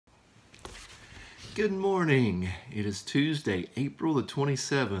Good morning. It is Tuesday, April the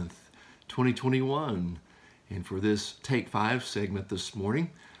 27th, 2021. And for this Take 5 segment this morning,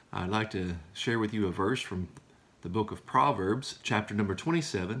 I'd like to share with you a verse from the book of Proverbs, chapter number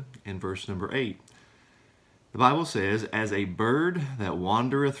 27 and verse number 8. The Bible says, "As a bird that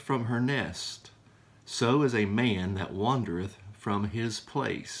wandereth from her nest, so is a man that wandereth from his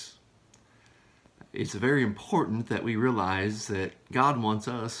place." It's very important that we realize that God wants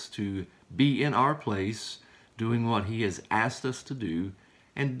us to be in our place, doing what He has asked us to do,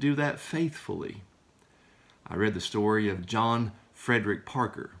 and do that faithfully. I read the story of John Frederick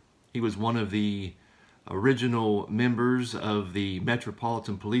Parker. He was one of the original members of the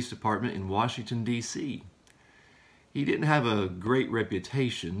Metropolitan Police Department in Washington, D.C. He didn't have a great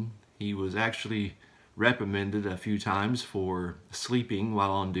reputation. He was actually reprimanded a few times for sleeping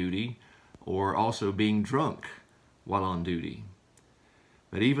while on duty, or also being drunk while on duty.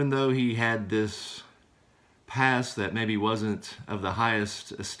 But even though he had this past that maybe wasn't of the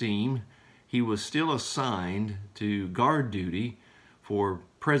highest esteem, he was still assigned to guard duty for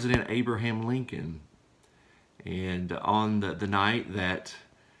President Abraham Lincoln. And on the night that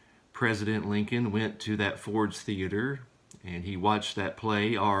President Lincoln went to that Ford's Theater and he watched that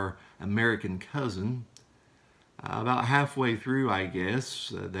play, Our American Cousin, about halfway through, I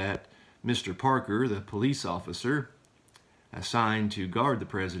guess, that Mr. Parker, the police officer assigned to guard the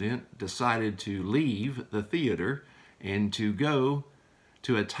president, decided to leave the theater and to go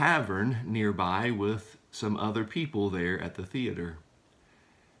to a tavern nearby with some other people there at the theater.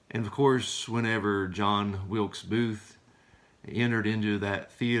 And of course, whenever John Wilkes Booth entered into that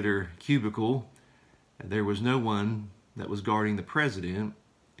theater cubicle, there was no one that was guarding the president.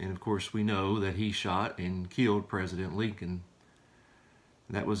 And of course, we know that he shot and killed President Lincoln.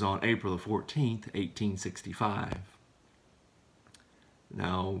 That was on April the 14th, 1865.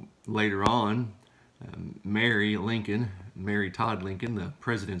 Now, later on, Mary Todd Lincoln, the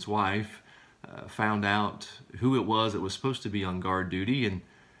president's wife, found out who it was that was supposed to be on guard duty and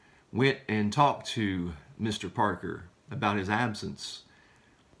went and talked to Mr. Parker about his absence.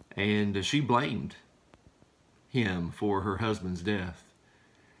 And she blamed him for her husband's death.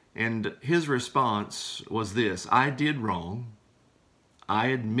 And his response was this: "I did wrong. I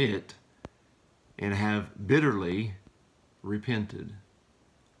admit and have bitterly repented."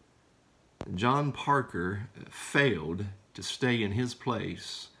 John Parker failed to stay in his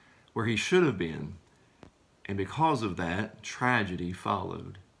place where he should have been, and because of that, tragedy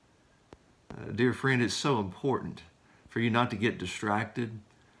followed. Dear friend, it's so important for you not to get distracted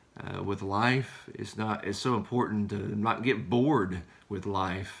with life. It's so important to not get bored with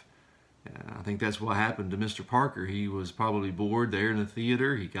life. I think that's what happened to Mr. Parker. He was probably bored there in the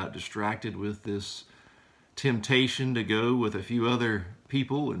theater. He got distracted with this temptation to go with a few other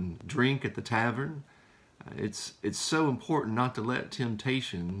people and drink at the tavern. It's so important not to let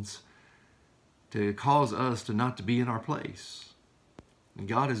temptations to cause us to not to be in our place. And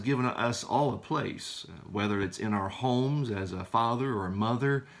God has given us all a place, whether it's in our homes as a father or a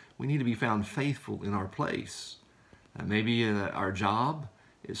mother. We need to be found faithful in our place. Maybe our job.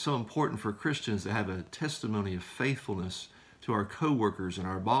 It's so important for Christians to have a testimony of faithfulness to our co-workers and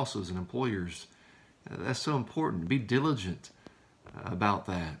our bosses and employers. That's so important. Be diligent about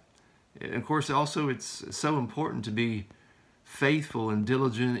that. And of course, also, it's so important to be faithful and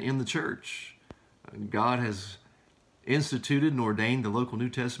diligent in the church. God has instituted and ordained the local New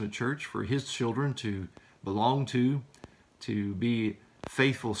Testament church for His children to belong to be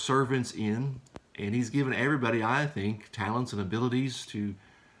faithful servants in. And He's given everybody, I think, talents and abilities to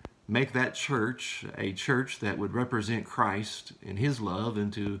make that church a church that would represent Christ and His love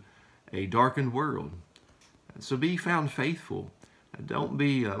into a darkened world. So be found faithful. Don't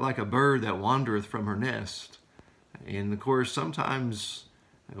be like a bird that wandereth from her nest. And of course, sometimes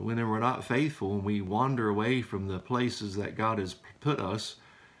when we're not faithful and we wander away from the places that God has put us,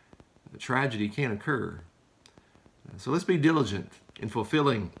 tragedy can occur. So let's be diligent in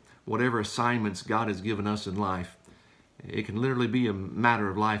fulfilling whatever assignments God has given us in life. It can literally be a matter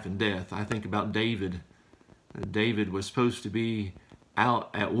of life and death. I think about David. David was supposed to be out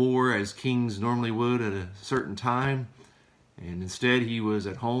at war as kings normally would at a certain time, and instead he was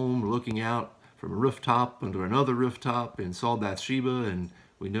at home looking out from a rooftop under another rooftop and saw Bathsheba, and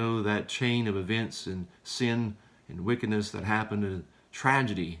we know that chain of events and sin and wickedness that happened, a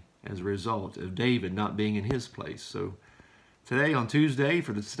tragedy as a result of David not being in his place. So today on Tuesday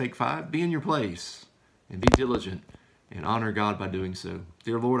for the Take 5, be in your place and be diligent and honor God by doing so.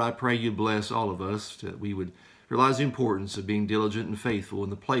 Dear Lord, I pray you bless all of us, that we would realize the importance of being diligent and faithful in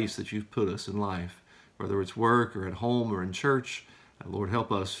the place that you've put us in life, whether it's work or at home or in church. Lord,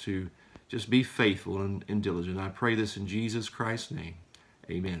 help us to Just be faithful and diligent. I pray this in Jesus Christ's name.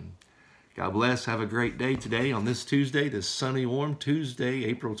 Amen. God bless. Have a great day today on this Tuesday, this sunny, warm Tuesday,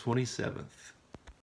 April 27th.